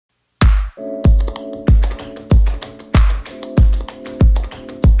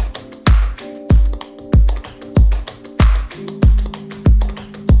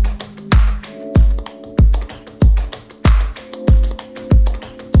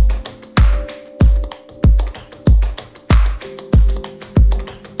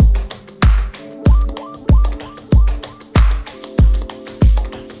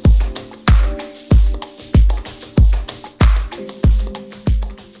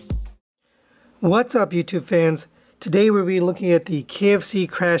What's up, YouTube fans? Today we'll be looking at the KFC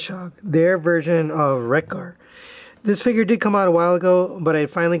Crash-hog, their version of Wreck-Gar. This figure did come out a while ago, but I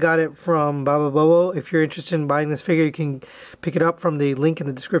finally got it from Baba Bobo. If you're interested in buying this figure, you can pick it up from the link in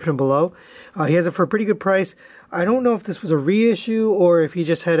the description below. He has it for a pretty good price. I don't know if this was a reissue or if he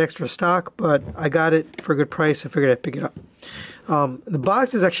just had extra stock, but I got it for a good price. I figured I'd pick it up. The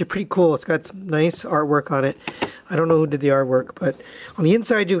box is actually pretty cool. It's got some nice artwork on it. I don't know who did the artwork, but on the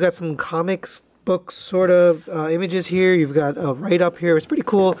inside you've got some comics book sort of images here. You've got a write-up here. It's pretty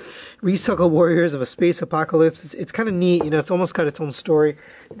cool. Recycle Warriors of a Space Apocalypse. It's kind of neat. You know, it's almost got its own story.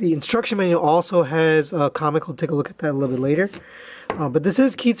 The instruction manual also has a comic. We'll take a look at that a little bit later. But this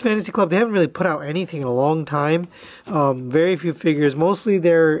is Keith's Fantasy Club. They haven't really put out anything in a long time. Very few figures. Mostly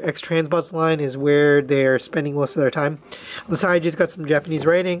their X-Transbots line is where they're spending most of their time. On the side, you've got some Japanese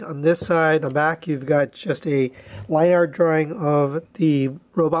writing. On this side, on the back, you've got just a line art drawing of the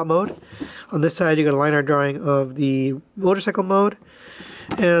robot mode. On this side, you got a line art drawing of the motorcycle mode.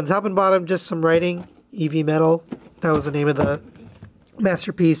 And on the top and bottom, just some writing. EV Metal. That was the name of the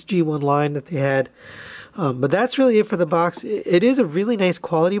Masterpiece G1 line that they had. But that's really it for the box. It is a really nice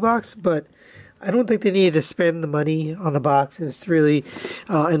quality box, but I don't think they needed to spend the money on the box. It's really,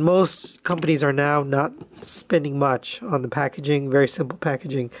 and most companies are now not spending much on the packaging, very simple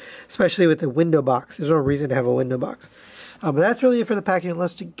packaging, especially with the window box. There's no reason to have a window box. But that's really it for the packaging.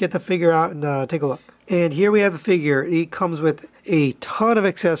 Let's get the figure out and take a look. And here we have the figure. It comes with a ton of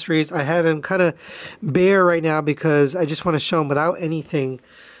accessories. I have him kind of bare right now because I just want to show him without anything.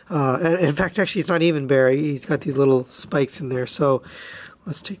 And in fact, actually, it's not even bare. He's got these little spikes in there. So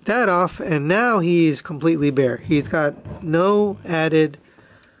let's take that off. And now he's completely bare. He's got no added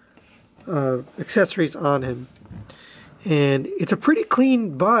accessories on him. And it's a pretty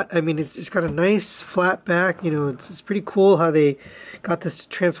clean butt. I mean, it's got a nice flat back. You know, it's pretty cool how they got this to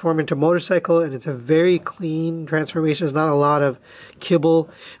transform into a motorcycle. And it's a very clean transformation. There's not a lot of kibble.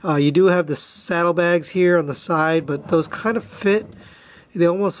 You do have the saddlebags here on the side, but those kind of fit. They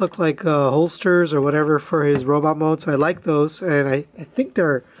almost look like holsters or whatever for his robot mode, so I like those, and I think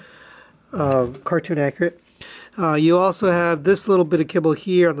they're cartoon accurate. You also have this little bit of kibble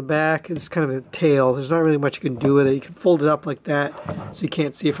here on the back. It's kind of a tail. There's not really much you can do with it. You can fold it up like that so you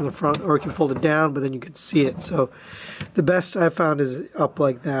can't see it from the front, or you can fold it down, but then you can see it. So the best I've found is up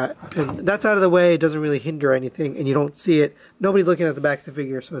like that. And that's out of the way. It doesn't really hinder anything, and you don't see it. Nobody's looking at the back of the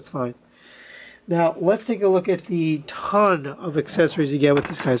figure, so it's fine. Now, let's take a look at the ton of accessories you get with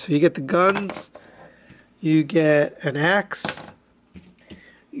this guy. So you get the guns, you get an axe,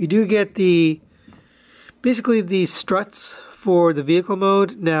 you do get basically the struts for the vehicle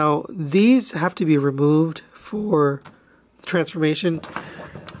mode. Now, these have to be removed for the transformation.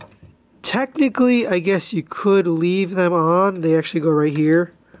 Technically, I guess you could leave them on. They actually go right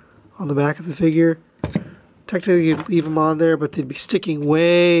here on the back of the figure. Technically, you'd leave them on there, but they'd be sticking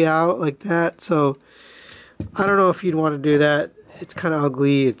way out like that. So, I don't know if you'd want to do that. It's kind of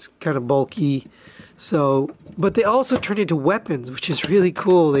ugly. It's kind of bulky. So, but they also turn into weapons, which is really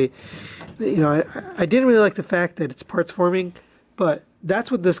cool. You know, I didn't really like the fact that it's parts forming, but that's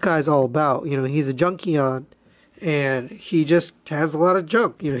what this guy's all about. You know, he's a Junkion, and he just has a lot of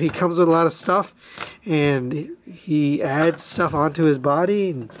junk. You know, he comes with a lot of stuff, and he adds stuff onto his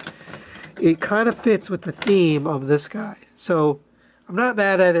body, and it kind of fits with the theme of this guy. So I'm not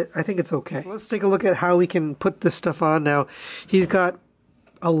mad at it. I think it's okay. Let's take a look at how we can put this stuff on now. He's got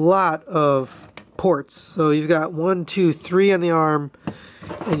a lot of ports. So you've got 1, 2, 3 on the arm,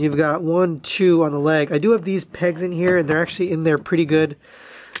 and you've got 1, 2 on the leg. I do have these pegs in here, and they're actually in there pretty good.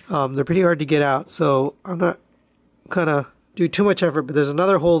 They're pretty hard to get out, so I'm not gonna do too much effort, but there's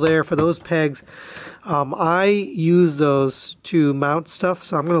another hole there for those pegs. I use those to mount stuff,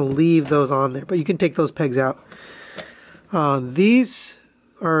 so I'm going to leave those on there, but you can take those pegs out. These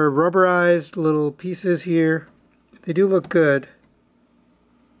are rubberized little pieces here. They do look good.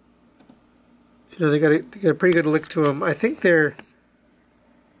 You know, they got a pretty good lick to them. I think they're...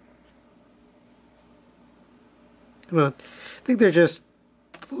 I think they're just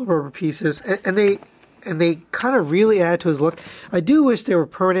little rubber pieces, and they kind of really add to his look. I do wish they were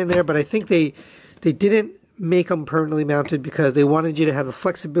permanent in there, but I think they didn't make them permanently mounted because they wanted you to have the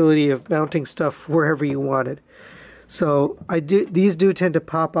flexibility of mounting stuff wherever you wanted. So these do tend to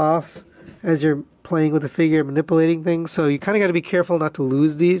pop off as you're playing with the figure, manipulating things. So you kind of got to be careful not to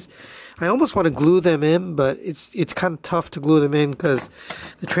lose these. I almost want to glue them in, but it's kind of tough to glue them in because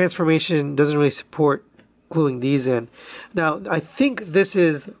the transformation doesn't really support gluing these in. Now, I think this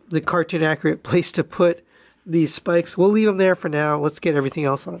is the cartoon accurate place to put these spikes. We'll leave them there for now. Let's get everything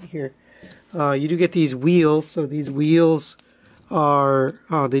else on here. You do get these wheels, so these wheels are,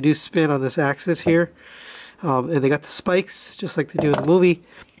 they do spin on this axis here. And they got the spikes, just like they do in the movie.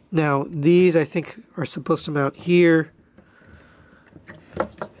 Now, these I think are supposed to mount here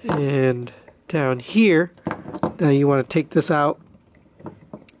and down here. Now you want to take this out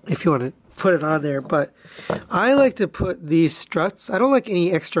if you want to put it on there, but I like to put these struts. I don't like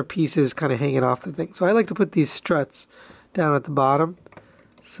any extra pieces kind of hanging off the thing, so I like to put these struts down at the bottom.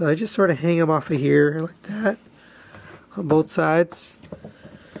 So I just sort of hang them off of here like that on both sides.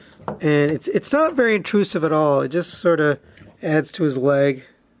 And it's not very intrusive at all. It just sort of adds to his leg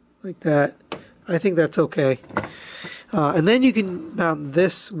like that. I think that's okay. And then you can mount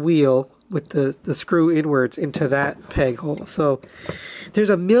this wheel with the screw inwards into that peg hole. So there's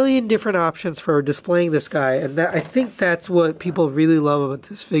a million different options for displaying this guy, and I think that's what people really love about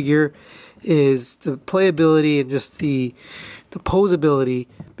this figure, is the playability and just the posability.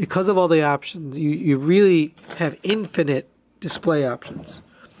 Because of all the options, you really have infinite display options.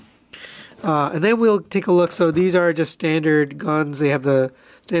 And then we'll take a look. So these are just standard guns. They have the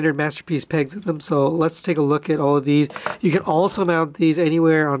standard masterpiece pegs in them. So let's take a look at all of these. You can also mount these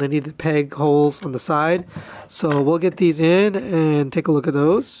anywhere on any of the peg holes on the side. So we'll get these in and take a look at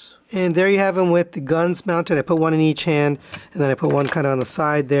those. And there you have them with the guns mounted. I put one in each hand, and then I put one kind of on the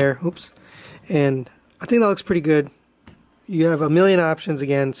side there. Oops. And I think that looks pretty good. You have a million options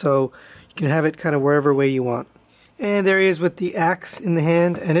again, so you can have it kind of wherever way you want. And there he is with the axe in the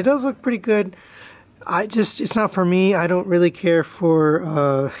hand, and it does look pretty good. It's not for me. I don't really care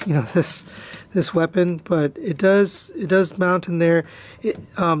for this weapon, but it does mount in there.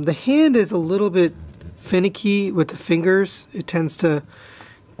 The hand is a little bit finicky with the fingers. It tends to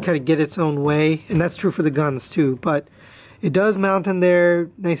kind of get its own way, and that's true for the guns too. But it does mount in there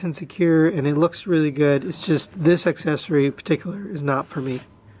nice and secure, and it looks really good. It's just this accessory in particular is not for me.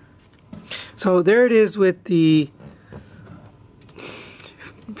 So there it is with the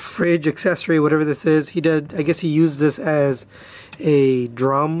fridge accessory, whatever this is. I guess he used this as a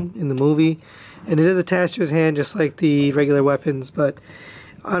drum in the movie, and it is attached to his hand just like the regular weapons. But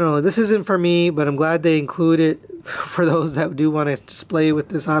I don't know, this isn't for me, but I'm glad they include it for those that do want to display with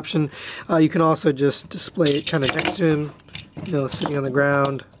this option. You can also just display it kind of next to him, sitting on the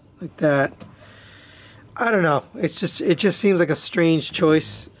ground like that. I don't know, it just seems like a strange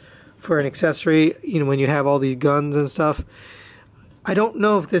choice for an accessory, when you have all these guns and stuff. I don't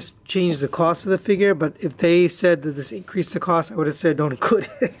know if this changed the cost of the figure, but if they said that this increased the cost, I would have said don't include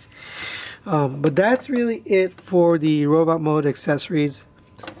it. But that's really it for the robot mode accessories.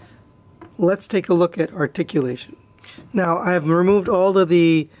 Let's take a look at articulation. Now, I have removed all of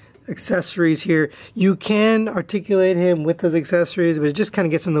the accessories here. You can articulate him with those accessories, but it just kind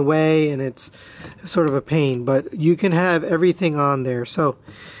of gets in the way, and it's sort of a pain. But you can have everything on there. So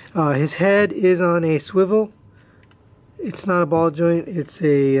his head is on a swivel. It's not a ball joint. It's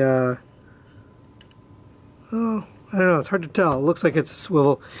a, I don't know. It's hard to tell. It looks like it's a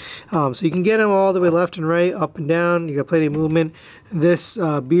swivel. So you can get them all the way left and right, up and down. You got plenty of movement. This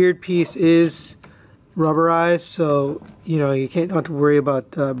beard piece is rubberized, so you can't have to worry about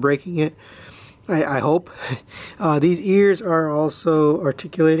breaking it. I hope. These ears are also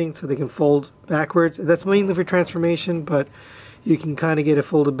articulating, so they can fold backwards. That's mainly for transformation, but you can kind of get it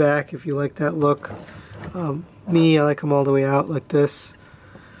folded back if you like that look. I like them all the way out like this,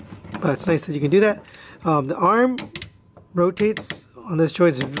 but it's nice that you can do that. The arm rotates on this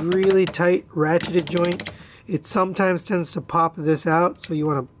joint. It's a really tight ratcheted joint. It sometimes tends to pop this out, so you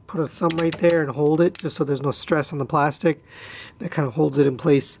want to put a thumb right there and hold it just so there's no stress on the plastic. That kind of holds it in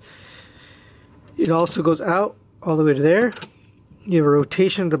place. It also goes out all the way to there. You have a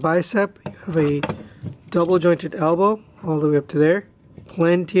rotation of the bicep. You have a double jointed elbow all the way up to there.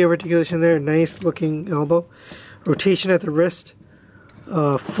 Plenty of articulation there. Nice looking elbow. Rotation at the wrist.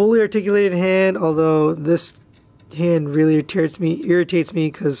 Fully articulated hand, although this hand really irritates me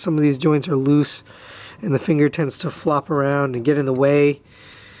because some of these joints are loose and the finger tends to flop around and get in the way.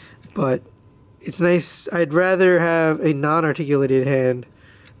 But it's nice. I'd rather have a non-articulated hand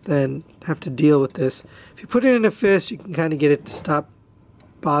than have to deal with this. If you put it in a fist, you can kind of get it to stop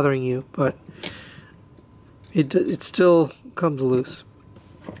bothering you, but it still comes loose.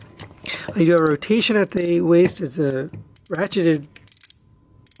 You do have a rotation at the waist. It's a ratcheted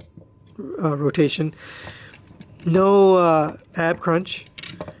rotation. No ab crunch.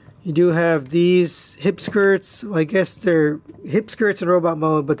 You do have these hip skirts. Well, I guess they're hip skirts in robot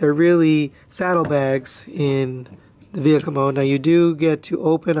mode, but they're really saddlebags in the vehicle mode. Now you do get to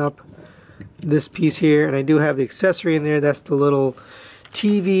open up this piece here, and I do have the accessory in there. That's the little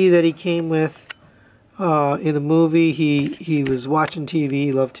TV that he came with in the movie. He was watching TV.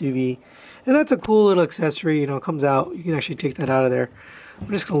 He loved TV, And that's a cool little accessory, you know, it comes out. You can actually take that out of there. I'm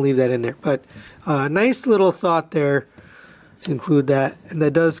just going to leave that in there. But nice little thought there to include that. And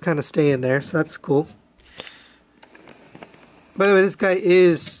that does kind of stay in there, so that's cool. By the way, this guy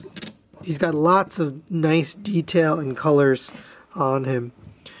he's got lots of nice detail and colors on him.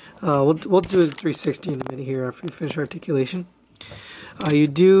 We'll do a 360 in a minute here after we finish articulation.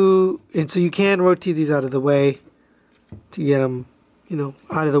 And so you can rotate these out of the way to get them, you know,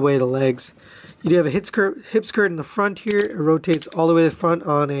 out of the way of the legs. You do have a hip skirt in the front here. It rotates all the way to the front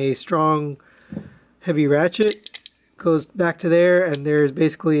on a strong, heavy ratchet. Goes back to there, and there's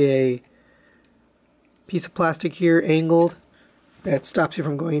basically a piece of plastic here angled that stops you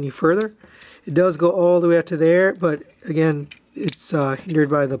from going any further. It does go all the way up to there, but again, it's hindered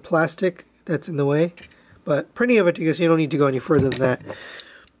by the plastic that's in the way. But plenty of it because you don't need to go any further than that.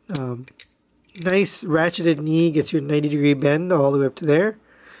 Nice ratcheted knee, gets you a 90-degree bend all the way up to there.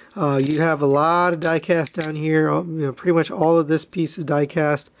 You have a lot of die cast down here. You know, pretty much all of this piece is die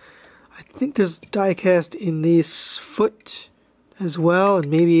cast. I think there's die cast in this foot as well, and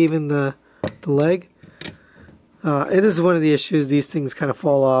maybe even the leg. And this is one of the issues. These things kind of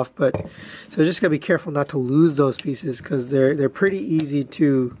fall off, but so just gotta be careful not to lose those pieces because they're pretty easy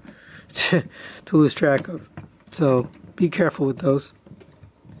to lose track of. So be careful with those.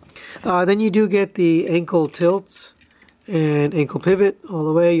 Then you do get the ankle tilts and ankle pivot all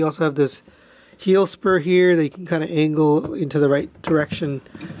the way. You also have this heel spur here that you can kind of angle into the right direction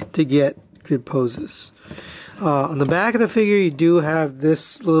to get good poses. On the back of the figure, you do have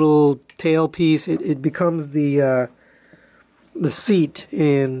this little tail piece. It becomes the seat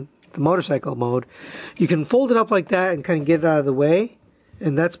in the motorcycle mode. You can fold it up like that and kind of get it out of the way,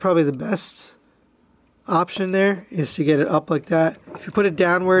 and that's probably the best option there, is to get it up like that. If you put it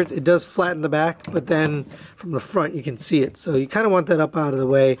downwards, it does flatten the back, but then from the front you can see it. So you kind of want that up out of the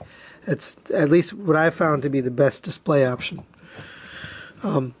way. It's at least what I found to be the best display option.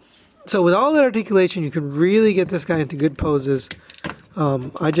 So with all that articulation, you can really get this guy into good poses.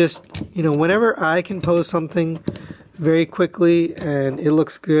 I just, you know, whenever I can pose something very quickly and it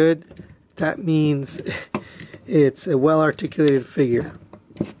looks good, that means it's a well-articulated figure.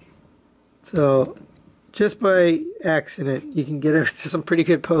 So just by accident, you can get into some pretty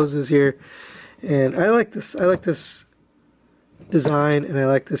good poses here. And I like this. I like this design, and I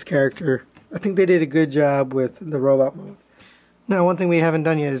like this character. I think they did a good job with the robot mode. Now, one thing we haven't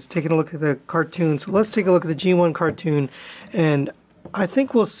done yet is taking a look at the cartoon. So let's take a look at the G1 cartoon, and I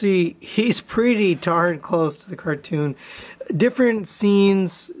think we'll see he's pretty darn close to the cartoon. Different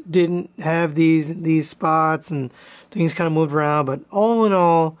scenes didn't have these spots, and things kind of moved around, but all in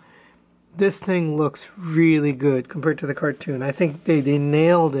all, this thing looks really good compared to the cartoon. I think they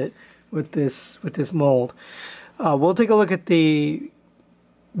nailed it with this mold. We'll take a look at the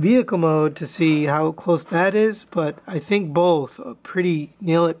vehicle mode to see how close that is, but I think both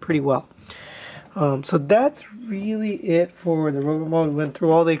nail it pretty well. So that's really it for the robot mode. We went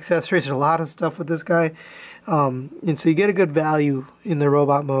through all the accessories. There's a lot of stuff with this guy, and so you get a good value in the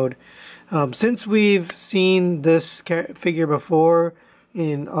robot mode. Since we've seen this figure before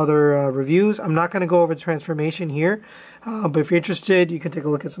in other reviews, I'm not going to go over the transformation here, but if you're interested, you can take a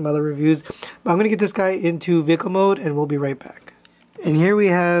look at some other reviews. But I'm going to get this guy into vehicle mode, and we'll be right back. And here we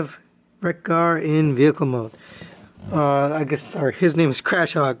have Wreck-Gar in vehicle mode. I guess, sorry, his name is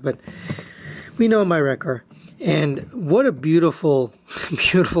Crash-hog, but we know my Wreck-Gar. And what a beautiful,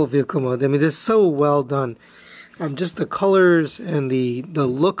 beautiful vehicle mode. I mean, this is so well done. Just the colors and the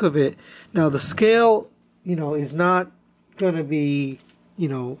look of it. Now, the scale, you know, is not going to be, you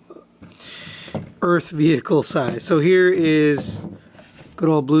know, Earth vehicle size. So here is good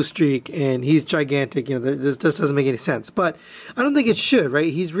old Blue Streak, and he's gigantic. You know, this doesn't make any sense. But I don't think it should,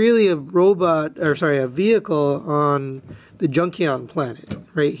 right? He's really a robot, or sorry, a vehicle on the Junkion planet,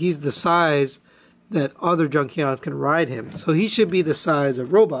 right? He's the size that other Junkions can ride him. So he should be the size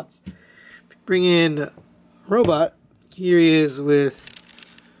of robots. If you bring in robot, here he is with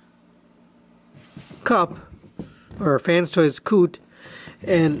Cup, or Fans Toys Coot,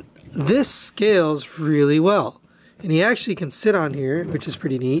 and this scales really well. And he actually can sit on here, which is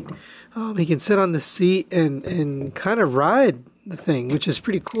pretty neat. He can sit on the seat and kind of ride the thing, which is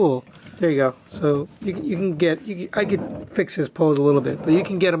pretty cool. There you go. So you can get, I could fix his pose a little bit, but you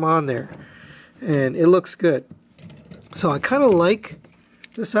can get him on there. And it looks good. So I kind of like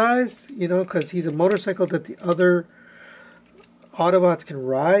the size, you know, because he's a motorcycle that the other Autobots can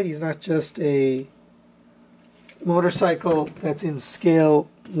ride. He's not just a motorcycle that's in scale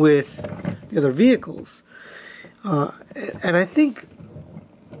with the other vehicles. And I think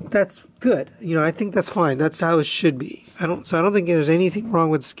that's good. You know, I think that's fine. That's how it should be. I don't think there's anything wrong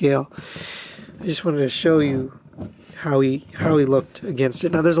with scale. I just wanted to show you how he looked against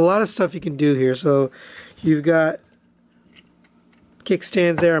it. Now there's a lot of stuff you can do here. So you've got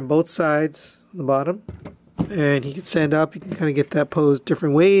kickstands there on both sides on the bottom, and he can stand up. You can kind of get that posed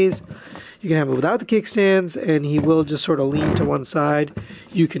different ways. You can have it without the kickstands, and he will just sort of lean to one side.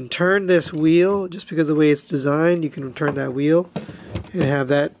 You can turn this wheel, just because of the way it's designed, you can turn that wheel and have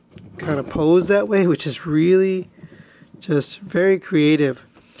that kind of pose that way, which is really just very creative.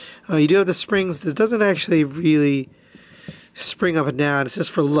 You do have the springs. This doesn't actually really spring up and down. It's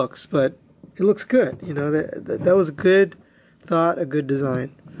just for looks, but it looks good. You know, that was a good thought, a good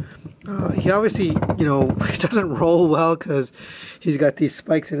design. He obviously, you know, it doesn't roll well because he's got these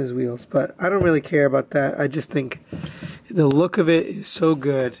spikes in his wheels, but I don't really care about that. I just think the look of it is so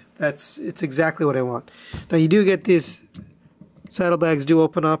good. It's exactly what I want. Now you do get these saddlebags do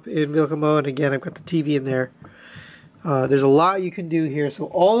open up in vehicle mode. Again, I've got the TV in there. There's a lot you can do here. So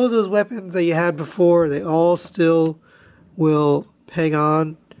all of those weapons that you had before, they all still will hang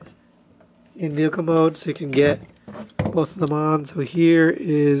on in vehicle mode, so you can get both of them on. So here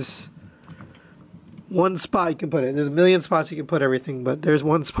is one spot you can put it. There's a million spots you can put everything, but there's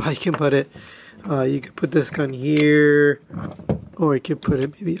one spot you can put it. You could put this gun here, or you could put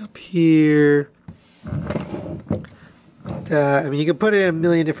it maybe up here. Like that. I mean, you can put it in a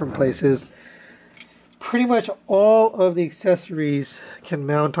million different places. Pretty much all of the accessories can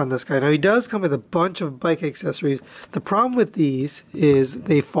mount on this guy. Now, he does come with a bunch of bike accessories. The problem with these is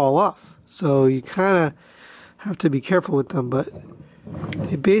they fall off, so you kind of have to be careful with them, but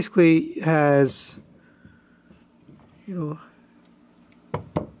it basically has, you know,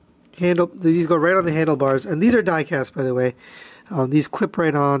 these go right on the handlebars, and these are die cast, by the way. These clip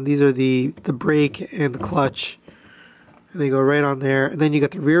right on. These are the brake and the clutch, and they go right on there. And then you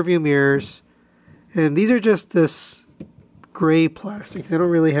got the rear view mirrors, and these are just this gray plastic. They don't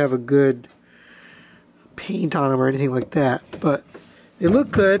really have a good paint on them or anything like that, but they look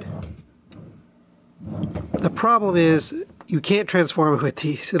good. The problem is you can't transform it with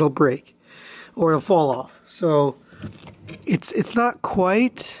these. It'll break or it'll fall off. So it's not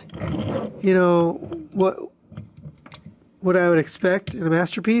quite, you know, what I would expect in a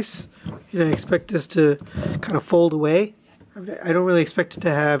masterpiece. You know, I expect this to kind of fold away. I don't really expect it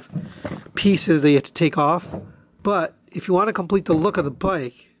to have pieces that you have to take off. But if you want to complete the look of the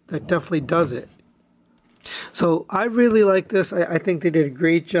bike, that definitely does it. So I really like this. I think they did a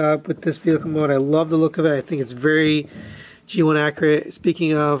great job with this vehicle mode. I love the look of it. I think it's very G1 accurate.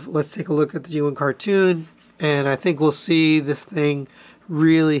 Speaking of, let's take a look at the G1 cartoon, and I think we'll see this thing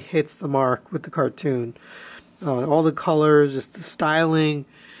really hits the mark with the cartoon. All the colors, just the styling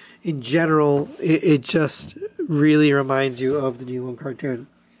in general, it just really reminds you of the G1 cartoon.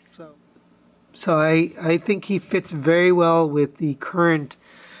 So I think he fits very well with the current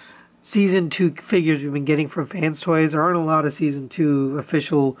Season 2 figures we've been getting from Fans Toys. There aren't a lot of Season 2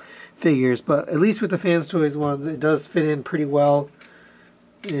 official figures, but at least with the Fans Toys ones, it does fit in pretty well.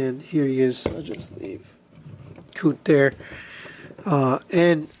 And here he is. I'll just leave Coot there.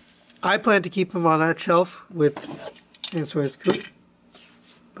 And I plan to keep him on that shelf with Fans Toys Coot.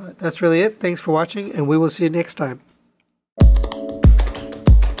 But that's really it. Thanks for watching, and we will see you next time.